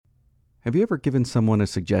Have you ever given someone a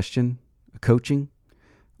suggestion, a coaching,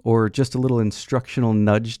 or just a little instructional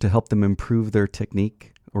nudge to help them improve their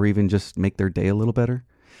technique or even just make their day a little better?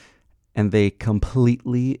 And they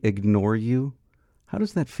completely ignore you? How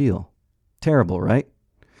does that feel? Terrible, right?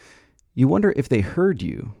 You wonder if they heard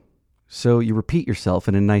you, so you repeat yourself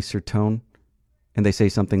in a nicer tone, and they say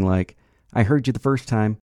something like, "I heard you the first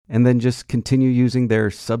time," and then just continue using their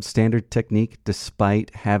substandard technique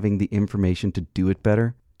despite having the information to do it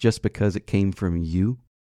better, just because it came from you?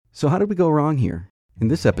 So how did we go wrong here? In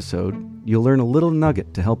this episode, you'll learn a little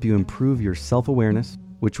nugget to help you improve your self-awareness,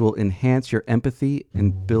 which will enhance your empathy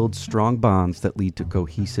and build strong bonds that lead to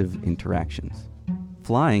cohesive interactions.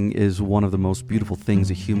 Flying is one of the most beautiful things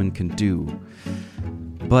a human can do,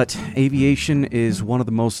 but aviation is one of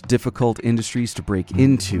the most difficult industries to break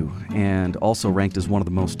into, and also ranked as one of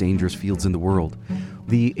the most dangerous fields in the world.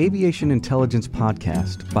 The Aviation Intelligence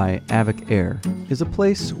Podcast by Avic Air is a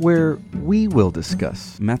place where we will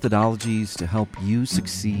discuss methodologies to help you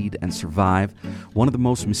succeed and survive one of the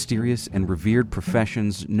most mysterious and revered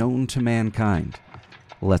professions known to mankind.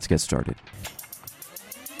 Let's get started.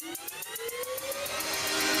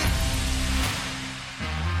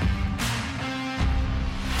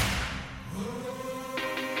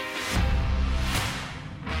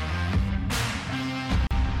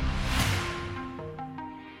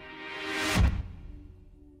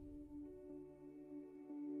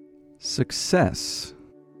 Success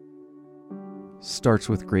starts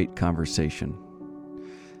with great conversation.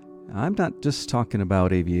 I'm not just talking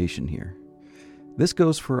about aviation here. This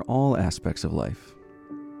goes for all aspects of life.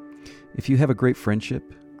 If you have a great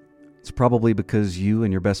friendship, it's probably because you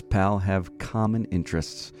and your best pal have common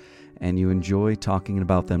interests and you enjoy talking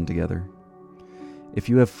about them together. If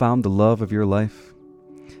you have found the love of your life,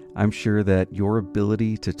 I'm sure that your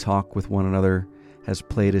ability to talk with one another has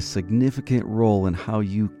played a significant role in how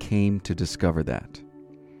you came to discover that.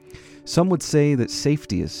 Some would say that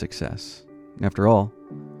safety is success. After all,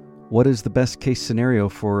 what is the best case scenario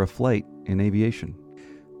for a flight in aviation?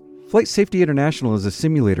 Flight Safety International is a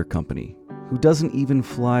simulator company who doesn't even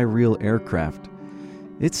fly real aircraft.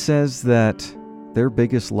 It says that their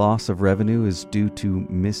biggest loss of revenue is due to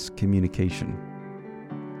miscommunication.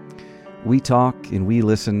 We talk and we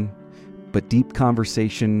listen, but deep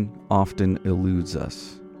conversation often eludes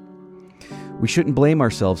us. We shouldn't blame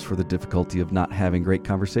ourselves for the difficulty of not having great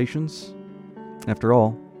conversations. After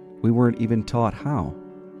all, we weren't even taught how.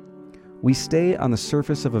 We stay on the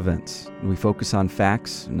surface of events, and we focus on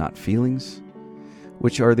facts, not feelings,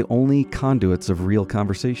 which are the only conduits of real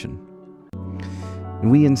conversation. And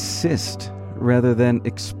we insist rather than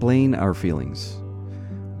explain our feelings.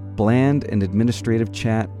 Bland and administrative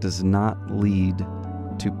chat does not lead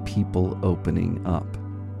to people opening up.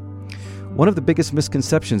 One of the biggest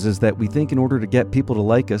misconceptions is that we think in order to get people to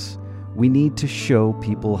like us, we need to show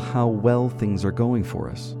people how well things are going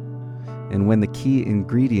for us. And when the key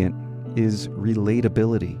ingredient is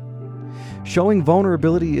relatability. Showing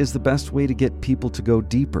vulnerability is the best way to get people to go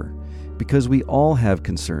deeper, because we all have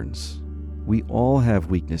concerns, we all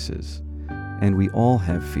have weaknesses, and we all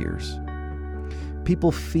have fears.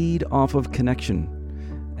 People feed off of connection.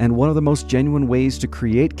 And one of the most genuine ways to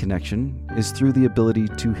create connection is through the ability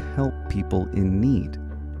to help people in need.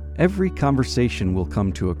 Every conversation will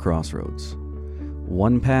come to a crossroads.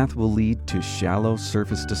 One path will lead to shallow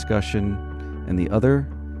surface discussion, and the other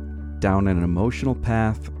down an emotional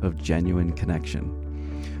path of genuine connection.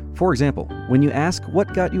 For example, when you ask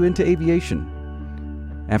what got you into aviation,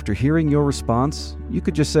 after hearing your response, you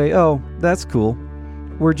could just say, "Oh, that's cool.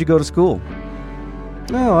 Where'd you go to school?"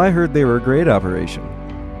 "Oh, I heard they were a great operation."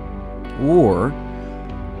 Or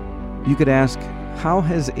you could ask, "How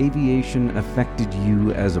has aviation affected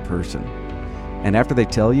you as a person?" And after they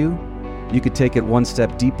tell you, you could take it one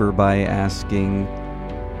step deeper by asking,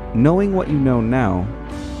 "Knowing what you know now,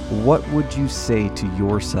 what would you say to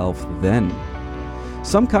yourself then?"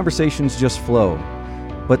 Some conversations just flow,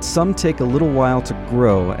 but some take a little while to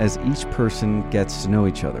grow as each person gets to know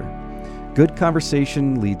each other. Good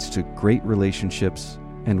conversation leads to great relationships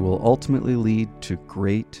and will ultimately lead to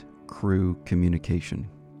great crew communication.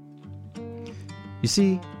 You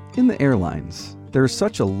see, in the airlines, there is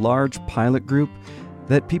such a large pilot group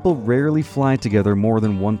that people rarely fly together more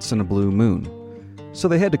than once in a blue moon. So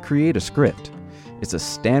they had to create a script. It's a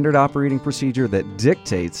standard operating procedure that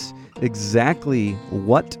dictates exactly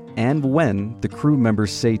what and when the crew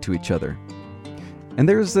members say to each other. And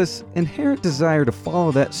there's this inherent desire to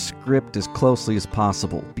follow that script as closely as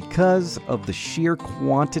possible because of the sheer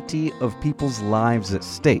quantity of people's lives at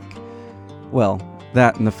stake. Well,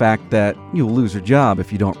 that and the fact that you'll lose your job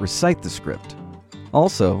if you don't recite the script.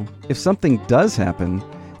 Also, if something does happen,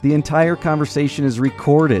 The entire conversation is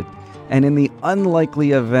recorded, and in the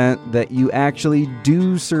unlikely event that you actually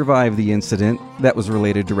do survive the incident that was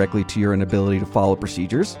related directly to your inability to follow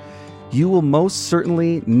procedures, you will most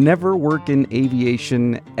certainly never work in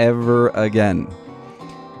aviation ever again.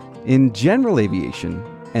 In general aviation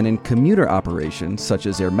and in commuter operations such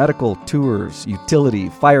as air medical, tours, utility,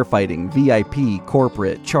 firefighting, VIP,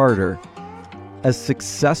 corporate, charter, a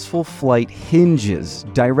successful flight hinges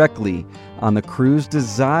directly on the crew's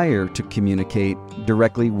desire to communicate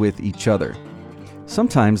directly with each other.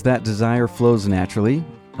 Sometimes that desire flows naturally,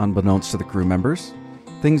 unbeknownst to the crew members.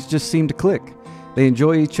 Things just seem to click. They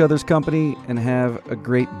enjoy each other's company and have a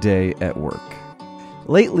great day at work.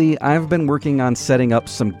 Lately, I've been working on setting up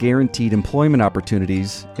some guaranteed employment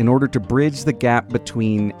opportunities in order to bridge the gap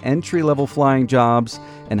between entry-level flying jobs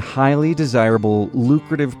and highly desirable,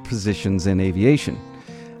 lucrative positions in aviation.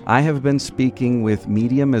 I have been speaking with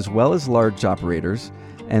medium as well as large operators,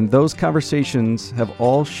 and those conversations have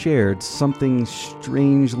all shared something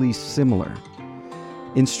strangely similar.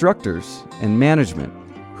 Instructors and management,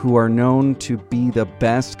 who are known to be the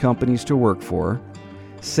best companies to work for,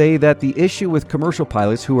 say that the issue with commercial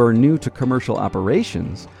pilots who are new to commercial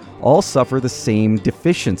operations all suffer the same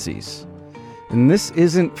deficiencies. And this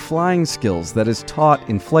isn't flying skills that is taught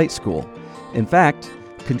in flight school. In fact,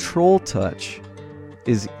 control touch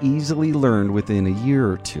is easily learned within a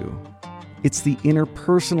year or two. It's the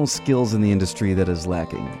interpersonal skills in the industry that is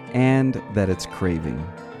lacking and that it's craving.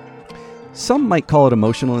 Some might call it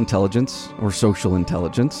emotional intelligence or social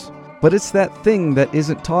intelligence, but it's that thing that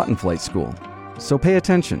isn't taught in flight school. So pay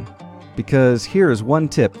attention, because here is one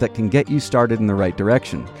tip that can get you started in the right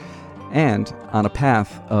direction and on a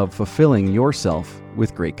path of fulfilling yourself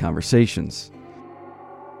with great conversations.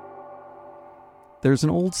 There's an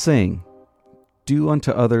old saying, "Do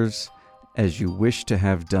unto others as you wish to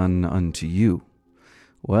have done unto you."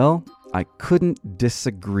 Well, I couldn't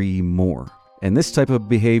disagree more. And this type of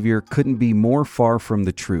behavior couldn't be more far from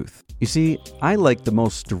the truth. You see, I like the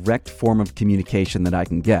most direct form of communication that I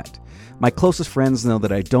can get. My closest friends know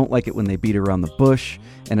that I don't like it when they beat around the bush,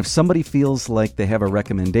 and if somebody feels like they have a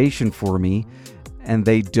recommendation for me and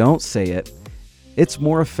they don't say it, it's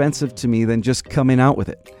more offensive to me than just coming out with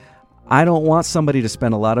it. I don't want somebody to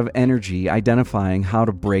spend a lot of energy identifying how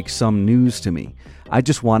to break some news to me. I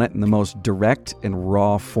just want it in the most direct and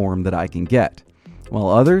raw form that I can get. While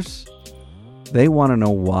others, they want to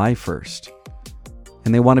know why first,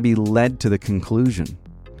 and they want to be led to the conclusion.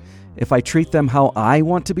 If I treat them how I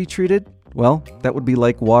want to be treated, well, that would be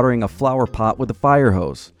like watering a flower pot with a fire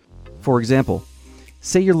hose. For example,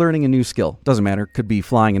 say you're learning a new skill. Doesn't matter, could be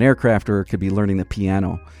flying an aircraft or it could be learning the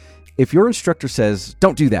piano. If your instructor says,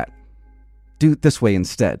 "Don't do that, do it this way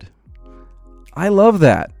instead," I love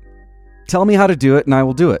that. Tell me how to do it and I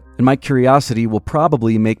will do it. And my curiosity will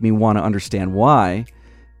probably make me want to understand why,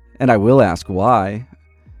 and I will ask why,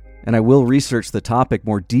 and I will research the topic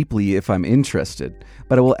more deeply if I'm interested,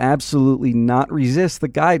 but I will absolutely not resist the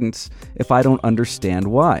guidance if I don't understand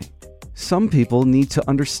why. Some people need to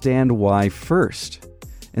understand why first,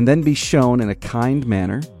 and then be shown in a kind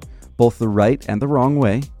manner, both the right and the wrong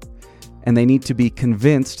way, and they need to be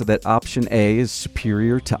convinced that option A is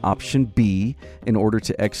superior to option B in order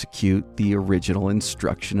to execute the original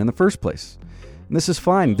instruction in the first place. And this is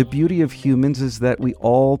fine. The beauty of humans is that we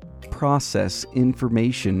all process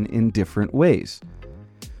information in different ways.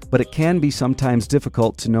 But it can be sometimes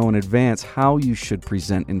difficult to know in advance how you should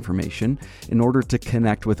present information in order to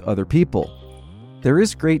connect with other people. There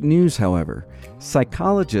is great news, however.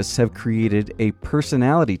 Psychologists have created a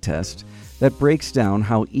personality test that breaks down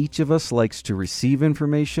how each of us likes to receive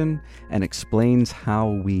information and explains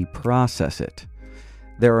how we process it.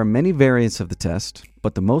 There are many variants of the test,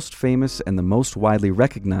 but the most famous and the most widely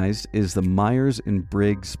recognized is the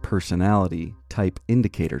Myers-Briggs Personality Type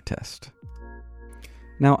Indicator Test.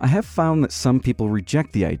 Now, I have found that some people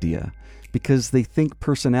reject the idea because they think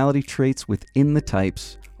personality traits within the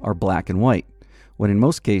types are black and white, when in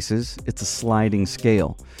most cases, it's a sliding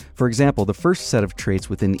scale. For example, the first set of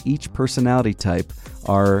traits within each personality type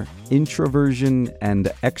are introversion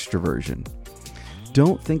and extroversion.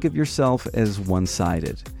 Don't think of yourself as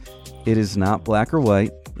one-sided. It is not black or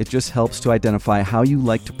white. It just helps to identify how you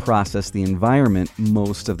like to process the environment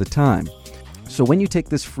most of the time. So when you take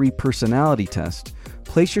this free personality test,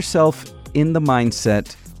 place yourself in the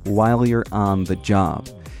mindset while you're on the job.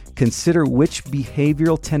 Consider which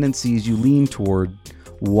behavioral tendencies you lean toward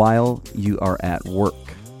while you are at work.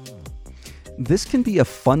 This can be a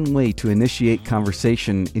fun way to initiate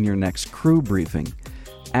conversation in your next crew briefing.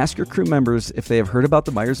 Ask your crew members if they have heard about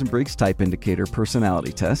the Myers-Briggs Type Indicator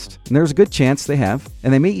personality test, and there's a good chance they have,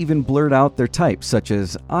 and they may even blurt out their type, such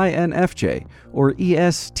as INFJ or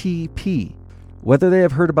ESTP. Whether they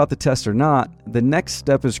have heard about the test or not, the next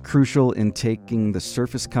step is crucial in taking the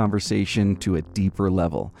surface conversation to a deeper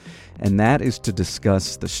level, and that is to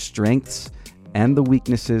discuss the strengths and the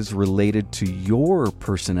weaknesses related to your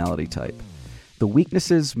personality type. The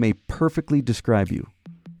weaknesses may perfectly describe you,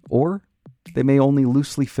 or they may only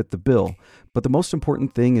loosely fit the bill, but the most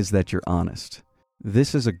important thing is that you're honest.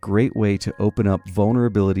 This is a great way to open up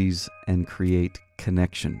vulnerabilities and create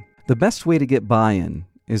connection. The best way to get buy-in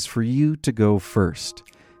is for you to go first.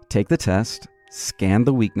 Take the test, scan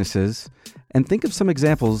the weaknesses, and think of some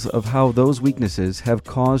examples of how those weaknesses have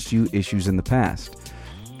caused you issues in the past.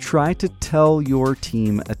 Try to tell your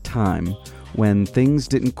team a time when things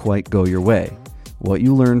didn't quite go your way, what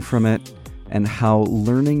you learned from it, and how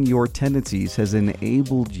learning your tendencies has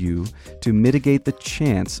enabled you to mitigate the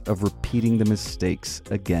chance of repeating the mistakes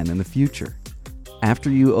again in the future. After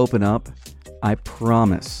you open up, I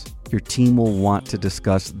promise your team will want to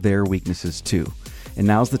discuss their weaknesses too. And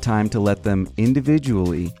now's the time to let them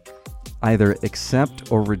individually either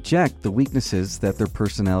accept or reject the weaknesses that their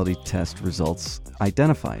personality test results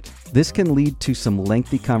identified. This can lead to some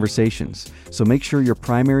lengthy conversations, so make sure your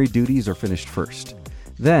primary duties are finished first.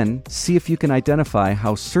 Then, see if you can identify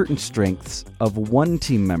how certain strengths of one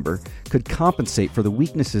team member could compensate for the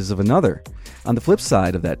weaknesses of another. On the flip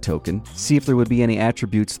side of that token, see if there would be any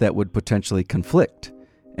attributes that would potentially conflict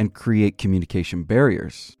and create communication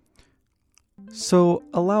barriers. So,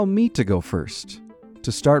 allow me to go first,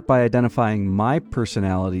 to start by identifying my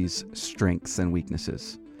personality's strengths and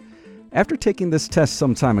weaknesses. After taking this test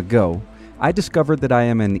some time ago, I discovered that I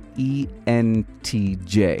am an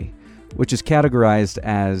ENTJ, which is categorized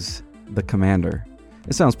as the commander.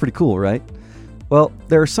 It sounds pretty cool, right? Well,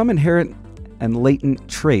 there are some inherent and latent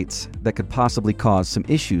traits that could possibly cause some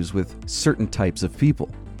issues with certain types of people.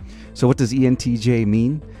 So what does ENTJ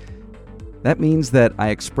mean? That means that I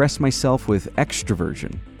express myself with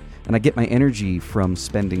extroversion, and I get my energy from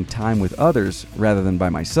spending time with others rather than by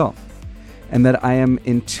myself. And that I am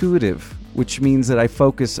intuitive, which means that I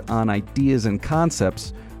focus on ideas and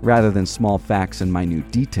concepts rather than small facts and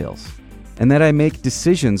minute details. And that I make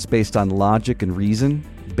decisions based on logic and reason,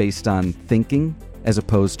 based on thinking as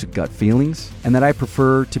opposed to gut feelings, and that I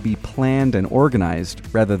prefer to be planned and organized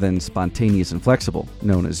rather than spontaneous and flexible,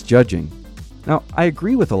 known as judging. Now, I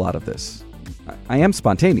agree with a lot of this. I am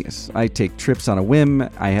spontaneous. I take trips on a whim.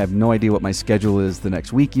 I have no idea what my schedule is the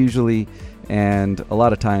next week usually, and a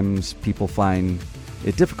lot of times people find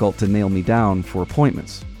it difficult to nail me down for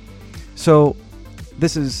appointments. So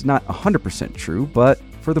this is not 100% true, but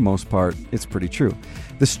for the most part, it's pretty true.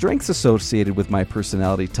 The strengths associated with my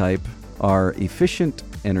personality type are efficient,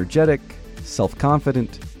 energetic,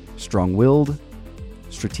 self-confident, strong-willed,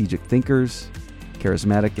 strategic thinkers,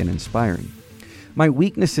 charismatic, and inspiring. My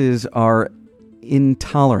weaknesses are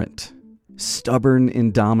intolerant, stubborn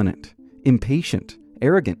and dominant, impatient,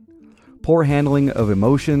 arrogant, poor handling of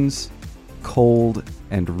emotions, cold,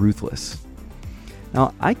 and ruthless.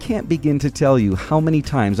 Now, I can't begin to tell you how many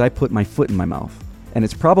times I put my foot in my mouth, and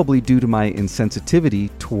it's probably due to my insensitivity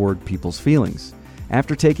toward people's feelings.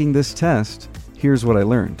 After taking this test, here's what I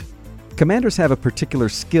learned. Commanders have a particular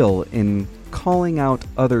skill in calling out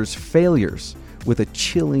others' failures with a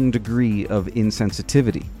chilling degree of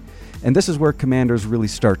insensitivity. And this is where commanders really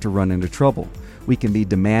start to run into trouble. We can be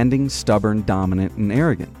demanding, stubborn, dominant, and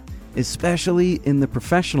arrogant. Especially in the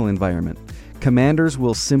professional environment, commanders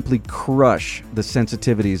will simply crush the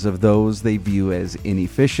sensitivities of those they view as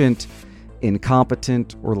inefficient,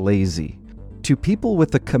 incompetent, or lazy. To people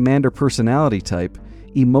with the commander personality type,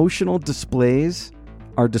 emotional displays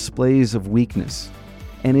are displays of weakness,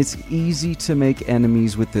 and it's easy to make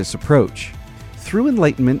enemies with this approach. Through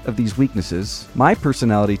enlightenment of these weaknesses, my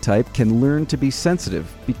personality type can learn to be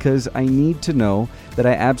sensitive because I need to know that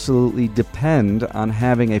I absolutely depend on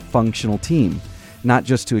having a functional team, not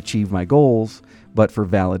just to achieve my goals, but for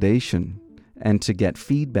validation and to get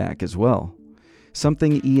feedback as well.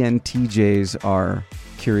 Something ENTJs are,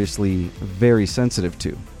 curiously, very sensitive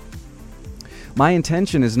to. My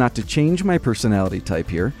intention is not to change my personality type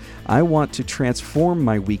here. I want to transform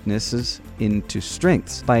my weaknesses into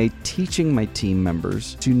strengths by teaching my team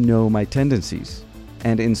members to know my tendencies,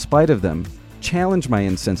 and in spite of them, challenge my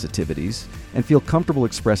insensitivities and feel comfortable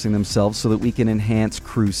expressing themselves so that we can enhance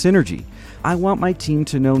crew synergy. I want my team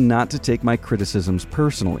to know not to take my criticisms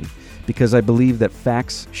personally, because I believe that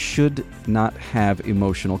facts should not have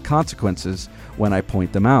emotional consequences when I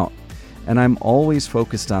point them out. And I'm always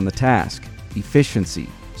focused on the task, efficiency,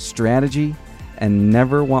 strategy, and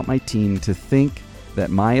never want my team to think that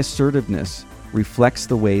my assertiveness reflects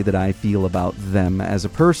the way that I feel about them as a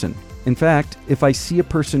person. In fact, if I see a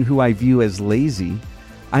person who I view as lazy,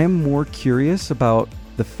 I am more curious about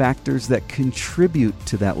the factors that contribute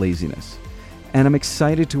to that laziness. And I'm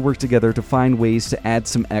excited to work together to find ways to add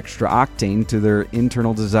some extra octane to their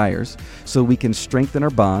internal desires so we can strengthen our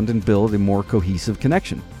bond and build a more cohesive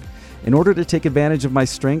connection. In order to take advantage of my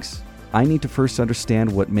strengths, I need to first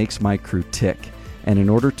understand what makes my crew tick. And in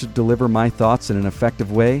order to deliver my thoughts in an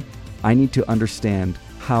effective way, I need to understand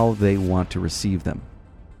how they want to receive them.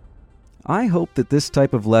 I hope that this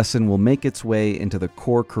type of lesson will make its way into the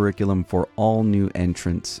core curriculum for all new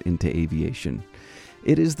entrants into aviation.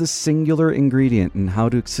 It is the singular ingredient in how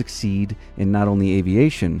to succeed in not only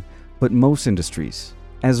aviation, but most industries,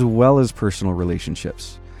 as well as personal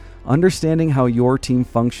relationships. Understanding how your team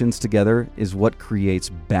functions together is what creates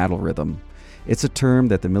battle rhythm. It's a term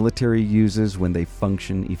that the military uses when they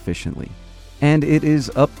function efficiently. And it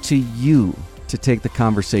is up to you to take the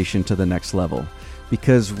conversation to the next level,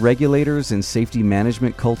 because regulators and safety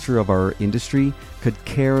management culture of our industry could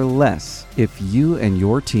care less if you and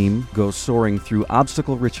your team go soaring through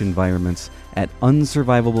obstacle-rich environments at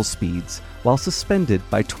unsurvivable speeds while suspended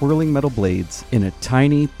by twirling metal blades in a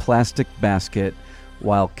tiny plastic basket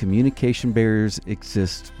while communication barriers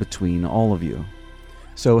exist between all of you.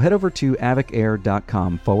 So head over to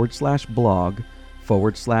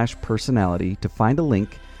avocair.com/blog/personality to find a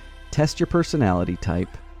link, test your personality type,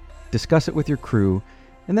 discuss it with your crew,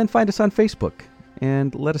 and then find us on Facebook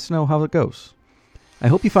and let us know how it goes. I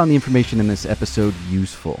hope you found the information in this episode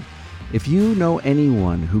useful. If you know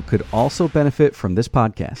anyone who could also benefit from this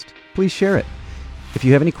podcast, please share it. If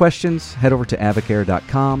you have any questions, head over to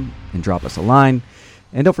avocair.com and drop us a line.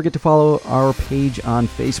 And don't forget to follow our page on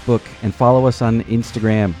Facebook and follow us on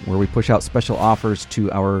Instagram, where we push out special offers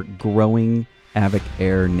to our growing Avoc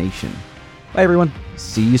Air Nation. Bye, everyone.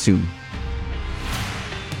 See you soon.